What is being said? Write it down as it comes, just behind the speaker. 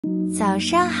早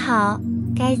上好，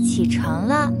该起床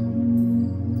了。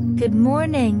Good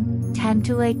morning, time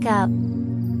to wake up.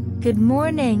 Good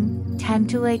morning, time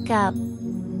to wake up.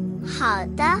 好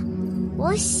的，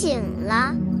我醒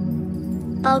了。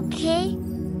Okay,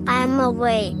 I'm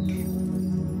awake.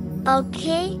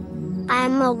 Okay,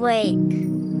 I'm awake.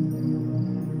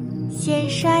 先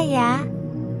刷牙。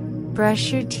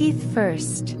Brush your teeth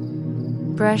first.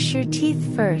 Brush your teeth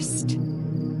first.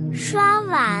 刷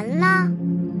完了。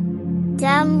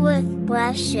Done with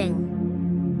brushing.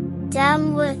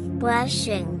 Done with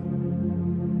brushing.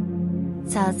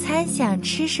 早餐想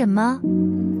吃什么？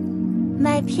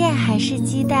麦片还是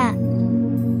鸡蛋？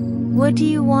 What do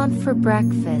you want for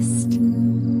breakfast?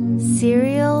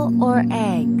 Cereal or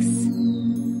eggs?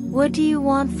 What do you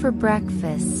want for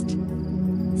breakfast?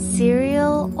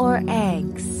 Cereal or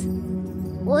eggs?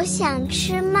 我想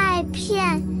吃麦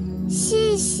片，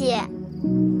谢谢。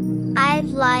I'd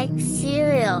like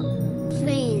cereal,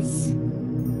 please.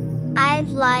 I'd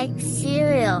like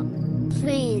cereal,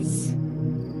 please.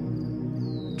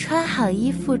 穿好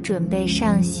衣服准备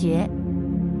上学。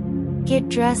Get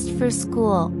dressed for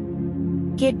school.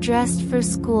 Get dressed for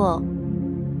school.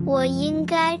 我应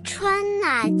该穿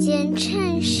哪件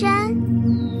衬衫？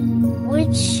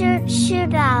 Which shirt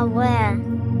should I wear?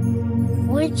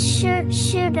 Which shirt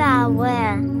should I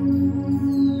wear?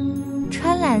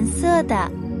 穿蓝色的，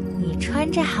你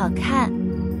穿着好看。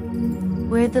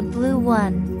Wear the blue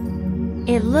one.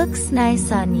 It looks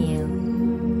nice on you.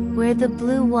 Wear the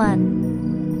blue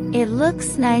one. It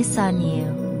looks nice on you.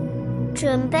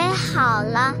 准备好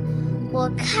了，我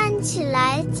看起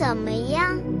来怎么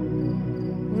样？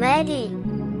 Ready.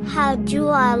 How do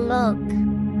I look?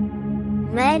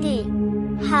 Ready.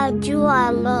 How do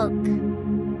I look?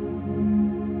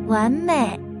 完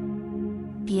美。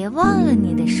别忘了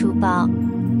你的书包。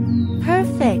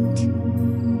Perfect.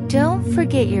 Don't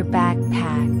forget your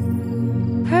backpack.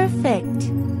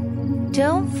 Perfect.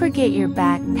 Don't forget your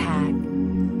backpack.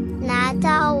 拿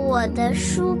到我的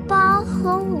书包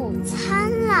和午餐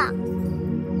了。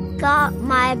Got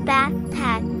my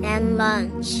backpack and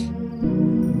lunch.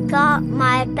 Got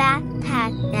my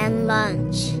backpack and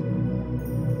lunch.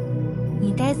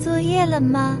 你带作业了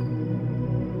吗？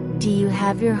 Do you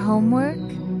have your homework?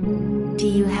 Do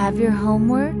you have your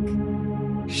homework?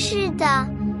 是的，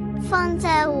放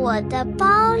在我的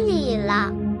包里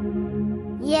了。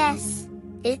Yes,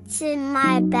 it's in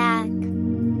my bag.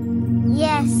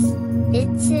 Yes,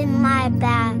 it's in my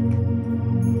bag.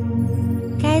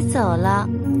 该走了，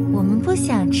我们不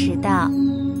想迟到。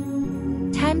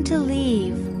Time to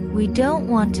leave. We don't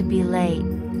want to be late.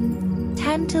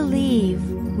 Time to leave.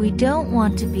 We don't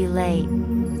want to be late.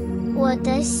 我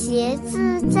的鞋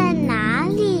子在哪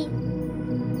里？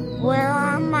 Where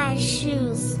are my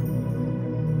shoes?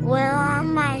 Where are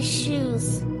my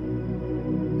shoes?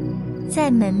 在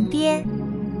门边。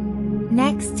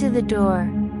Next to the door.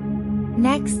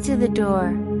 Next to the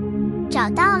door. 找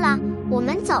到了，我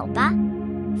们走吧。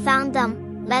Found them.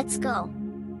 Let's go.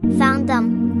 Found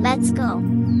them. Let's go.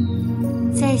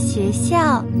 在学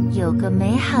校有个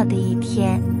美好的一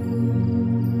天。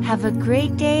Have a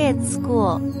great day at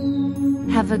school.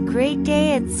 Have a great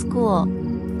day at school.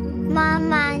 妈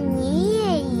妈，你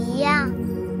也一样。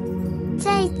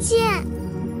再见。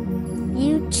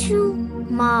You too,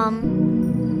 Mom.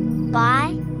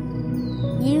 Bye.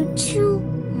 You too,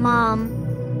 Mom.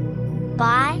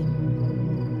 Bye.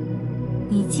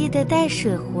 你记得带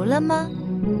水壶了吗？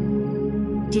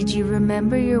 Did you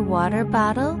remember your water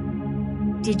bottle?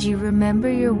 Did you remember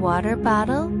your water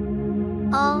bottle?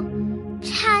 哦，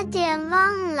差点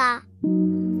忘了。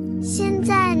现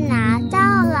在拿到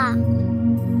了。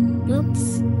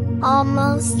Oops,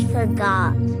 almost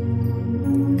forgot.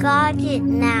 Got it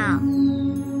now.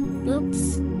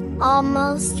 Oops,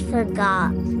 almost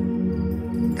forgot.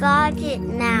 Got it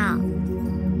now.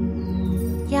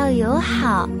 要友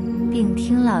好，并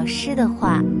听老师的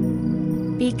话。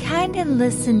Be kind and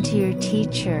listen to your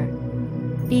teacher.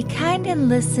 Be kind and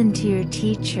listen to your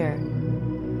teacher.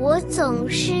 我总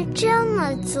是这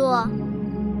么做。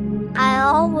I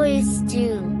always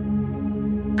do.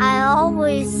 I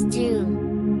always do.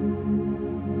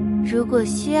 如果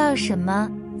需要什么，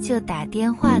就打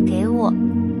电话给我。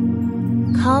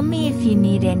Call me if you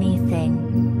need anything.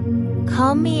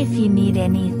 Call me if you need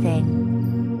anything.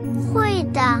 会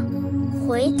的，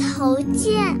回头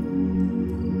见。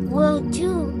Will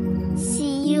do.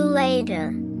 See you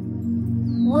later.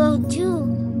 Will do.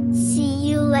 See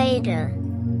you later.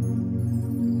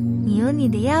 你有你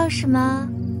的钥匙吗？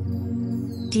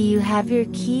 Do you have your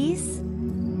keys?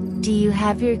 Do you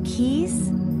have your keys?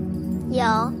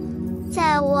 有，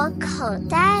在我口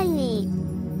袋里。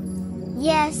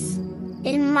Yes,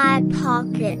 in my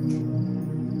pocket.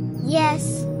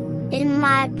 Yes, in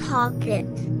my pocket.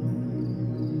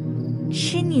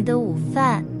 吃你的午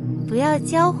饭，不要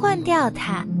交换掉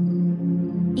它。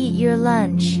Eat your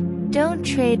lunch, don't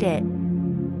trade it.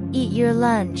 Eat your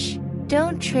lunch,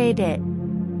 don't trade it.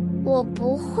 我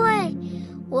不会，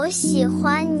我喜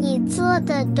欢你做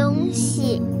的东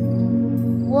西。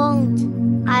Won't,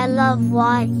 I love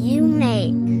what you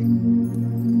make.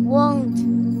 Won't,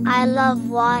 I love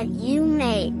what you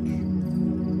make.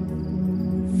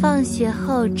 放学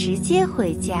后直接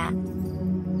回家。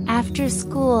After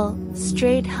school,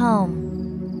 straight home.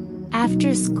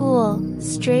 After school,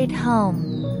 straight home.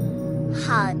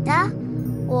 好的，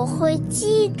我会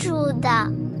记住的。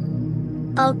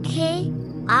Okay,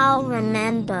 I'll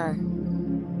remember.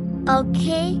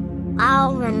 Okay,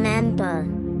 I'll remember.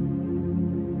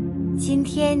 今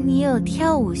天你有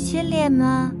跳舞训练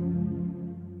吗？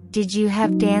 Did you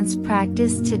have dance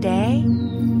practice today?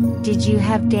 Did you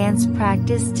have dance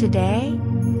practice today?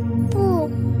 不，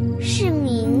是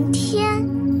明天。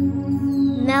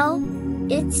No,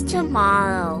 it's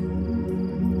tomorrow.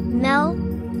 No,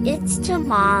 it's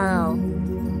tomorrow.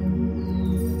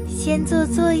 先做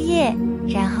作业，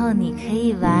然后你可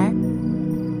以玩。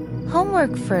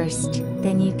Homework first,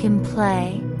 then you can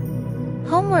play.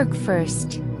 Homework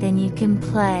first, then you can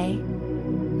play.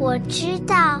 我知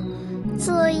道，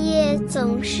作业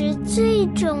总是最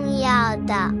重要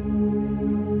的。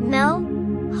No,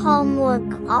 homework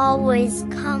always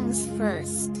comes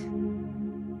first.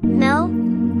 No,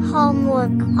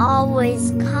 homework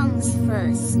always comes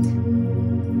first.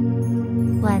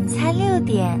 晚餐6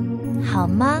点，好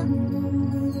吗？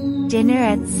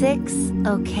 Dinner at 6,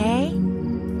 okay?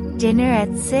 Dinner at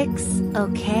 6,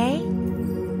 okay?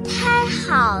 太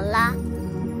好了，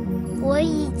我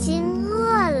已经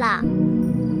饿了。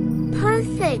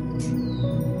Perfect.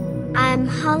 I'm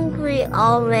hungry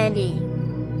already.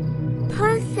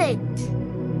 Perfect.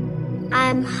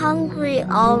 I'm hungry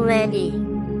already.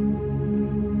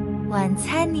 晚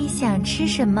餐你想吃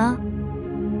什么？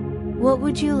 What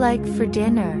would you like for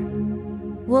dinner?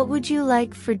 What would you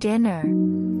like for dinner?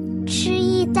 吃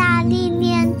意大利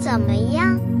面怎么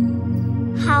样？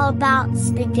 How about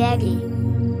spaghetti?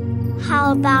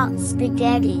 How about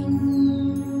spaghetti?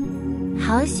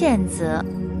 好选择，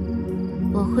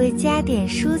我会加点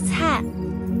蔬菜。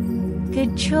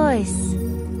Good choice.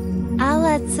 I'll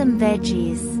add some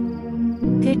veggies.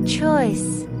 Good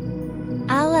choice.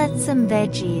 I'll add some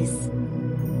veggies.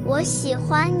 我喜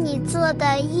欢你做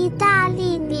的意大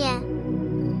利面。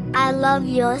I love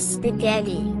your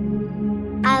spaghetti.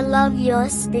 I love your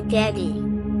spaghetti.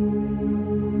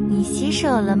 你洗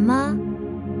手了吗？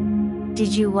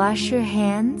 Did you wash your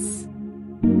hands?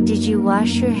 Did you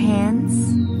wash your hands?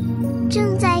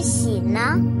 正在洗呢。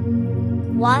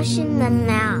Washing them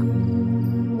now.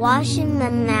 Washing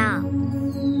them now.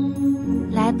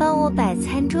 来帮我摆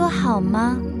餐桌好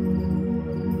吗？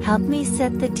 Help me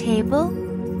set the table?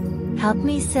 Help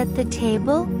me set the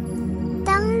table?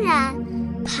 当然，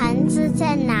盘子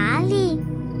在哪里？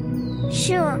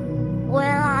 Sure,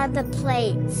 where are the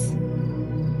plates?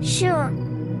 Sure,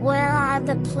 where are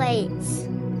the plates?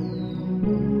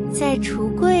 在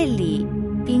橱柜里，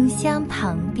冰箱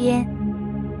旁边。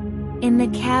In the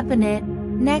cabinet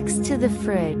next to the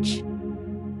fridge.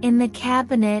 In the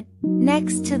cabinet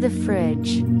next to the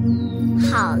fridge.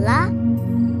 好了，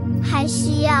还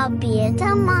需要别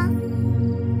的吗？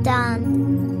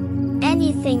 Done.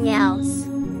 Anything else?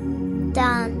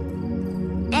 Done.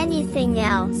 Anything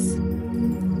else?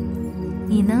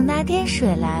 你能拿点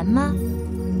水来吗？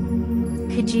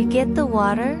 Could you get the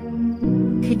water?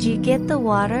 Could you get the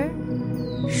water?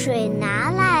 水拿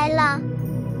来了。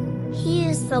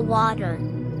Here's the water.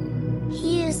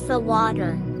 Here's the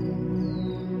water.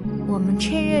 我们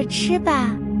趁热吃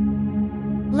吧。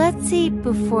Let's eat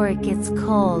before it gets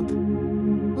cold.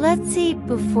 Let's eat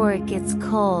before it gets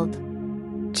cold.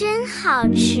 真好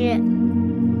吃。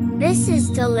This is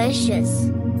delicious.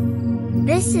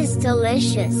 This is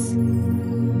delicious.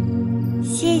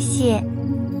 谢谢。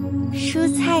蔬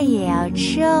菜也要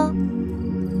吃哦。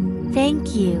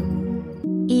Thank you.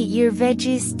 Eat your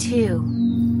veggies too.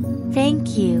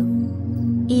 Thank you.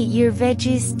 Eat your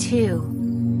veggies too.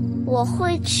 我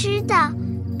会吃的，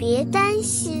别担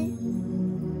心。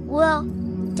Well,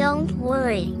 don't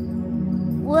worry.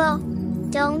 Well,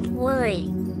 don't worry.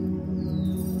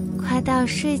 快到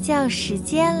睡觉时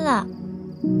间了，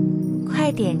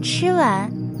快点吃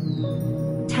完。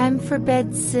Time for bed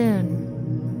soon.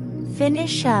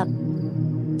 Finish up.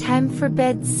 Time for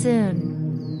bed soon.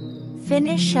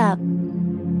 Finish up.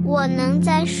 我能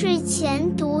在睡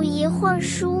前读一会儿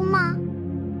书吗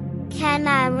Can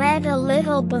I read a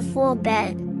little before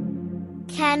bed?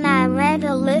 Can I read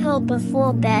a little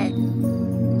before bed?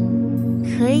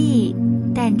 可以，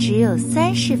但只有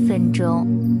30分钟。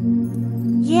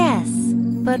Yes,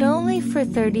 but only for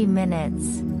 30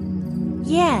 minutes.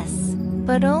 Yes,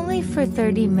 but only for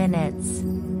 30 minutes.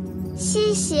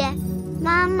 谢谢，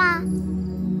妈妈。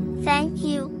Thank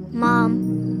you, Mom.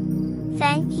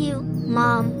 Thank you,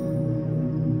 Mom.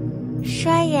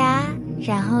 刷牙，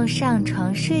然后上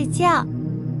床睡觉。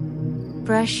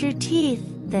Brush your teeth,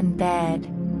 then bed.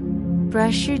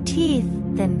 Brush your teeth,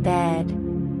 then bed.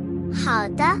 好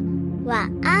的，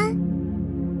晚安。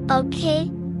Okay,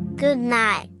 good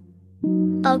night.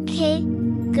 Okay,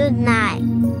 good night.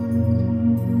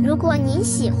 如果您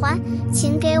喜欢，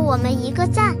请给我们一个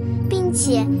赞，并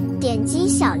且点击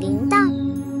小铃铛，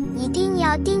一定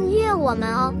要订阅我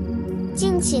们哦。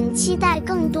敬请期待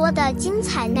更多的精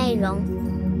彩内容，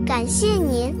感谢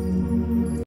您。